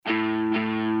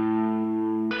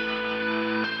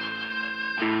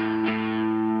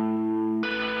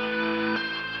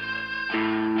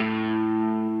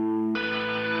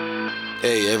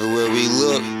Hey, everywhere we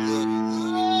look,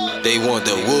 they want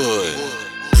the wood.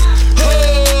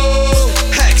 Oh,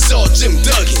 Hacksaw Jim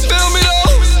Duggan. Feel me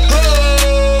though?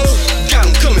 Oh, got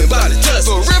 'em coming by the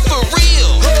dozen. For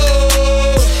real.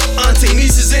 Oh, auntie,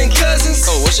 nieces, and cousins.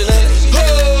 Oh, what's your name?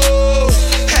 Oh,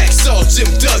 Hacksaw Jim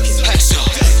Duggan. Hacksaw.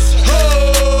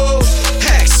 Oh,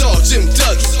 Hacksaw Jim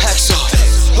Duggan. Hacksaw.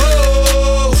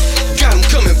 Oh, got 'em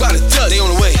coming by the dozen. They on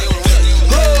the way.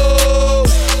 Oh,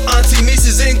 auntie,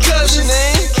 nieces, and What's your cousins.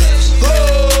 name?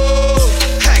 Oh,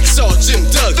 Hacksaw Jim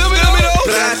Duggan. Feel me though?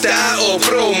 Plata or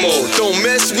promo, don't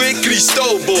mess with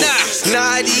Cristobal.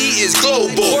 Knotty is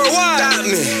global. Worldwide. Stop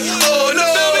me. Oh no,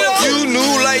 you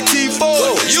knew like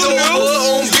T4. You knew.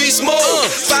 on beast mode.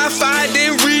 5-5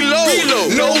 then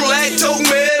reload. No lacto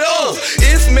metal.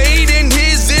 If made in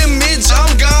his image,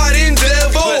 I'm God and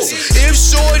devil. If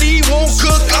shorty won't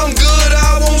cook, I'm good,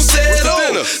 I won't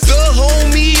settle. The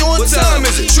homie on What time. time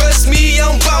is it? Trust me,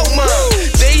 I'm bout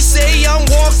mine. They say I'm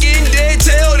walking dead,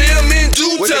 tell them in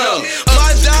due Wake it time. up.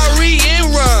 My diary and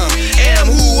rhyme, am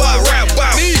who I rap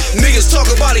about. Niggas talk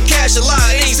about it cash a lot,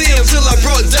 ain't see him till I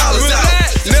brought dollars out.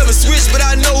 Never switched, but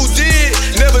I know who did.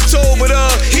 Never told, but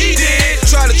he did.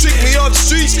 Try to trick me off the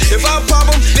streets. If I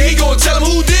pop him, then he gon' tell him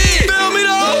who did. Feel me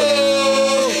though?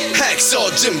 Oh,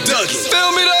 Hacksaw Jim Duggan.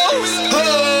 Feel me though?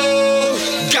 Oh,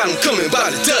 got 'em coming by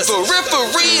the dozen. For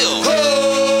real.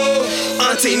 Oh,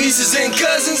 auntie, nieces, and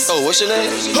cousins. Oh, what's your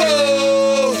name?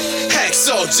 Oh,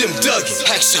 Hacksaw Jim Duggan.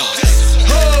 Hacksaw.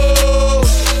 Oh,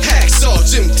 Hacksaw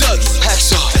Jim Duggan.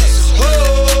 Hacksaw.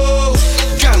 Oh,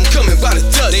 got 'em coming by the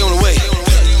dozen. They on the way.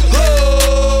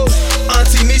 Oh,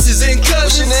 auntie, nieces, and What's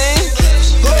your cousins. name?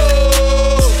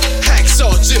 Oh,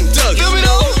 Hacksaw Jim Duggan. Feel me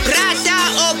though? Plata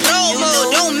or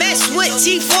promo, don't mess with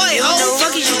Foye, ho. What the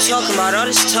fuck is you talking about? All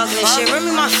this talking and shit. Run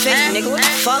me my face, nigga. What the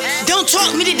fuck? Don't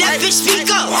talk me to that bitch, speak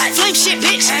up. Flame shit,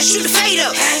 bitch. Shoot the fade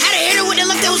up. Had a hitter with the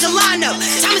left, that was a lineup.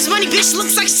 Time is money, bitch.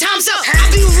 Looks like time's up. I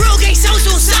be real gang, so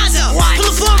signs up. Pull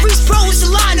up on Reese Pro, it's a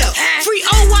lineup. Free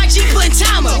OYG, putting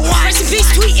time up. Rest in peace,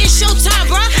 tweet, it's showtime,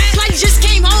 bro. Flight just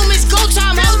came home, it's go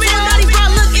time, ho. Naughty, bro,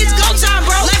 look, it's go time,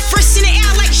 bro. Left first in the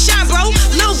air like a shine, bro.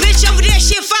 Little bitch over there,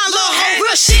 shit fine, little hoe.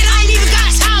 Real shit, I ain't even got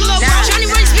time, little bro. Johnny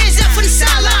runs bands up for the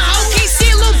sideline, ho. Can't see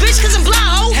a little bitch cause I'm blind,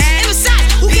 ho. And besides,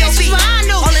 who cares who's behind,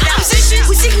 though? Opposition,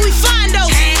 we think we find, though.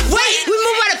 Wait, we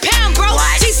move by the pound, bro.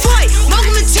 Foye,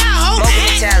 welcome to town, ho.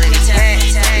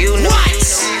 You know. What?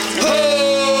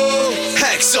 Oh,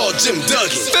 Hacksaw Jim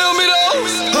Duggan. Feel me though?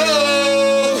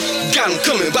 Oh, got 'em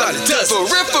coming by the dozen. For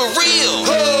real.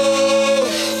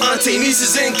 Oh, auntie,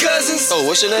 nieces, and cousins. Oh,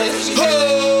 what's your name?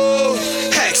 Oh,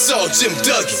 Hacksaw Jim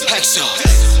Duggan. Hacksaw.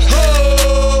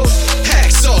 Oh,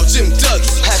 Hacksaw Jim Duggan.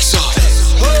 Hacksaw.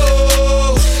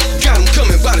 Oh, got 'em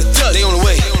coming by the dozen. They on the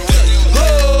way.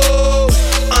 Oh,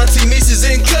 auntie, nieces,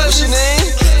 and What's cousins. your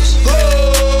name?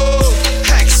 Oh,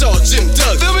 Hacksaw Jim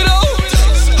Duggan. Feel me though?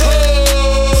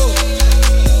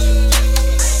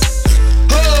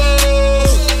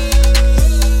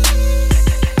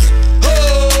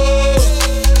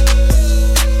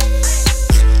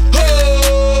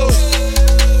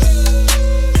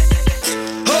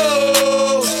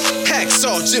 Oh,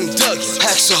 Hacksaw Jim Duggan.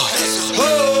 Hacksaw.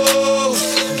 Oh,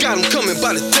 got 'em coming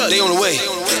by the dozen. They on the way.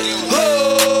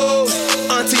 Oh,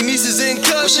 auntie, nieces, and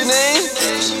What's your cousins. name?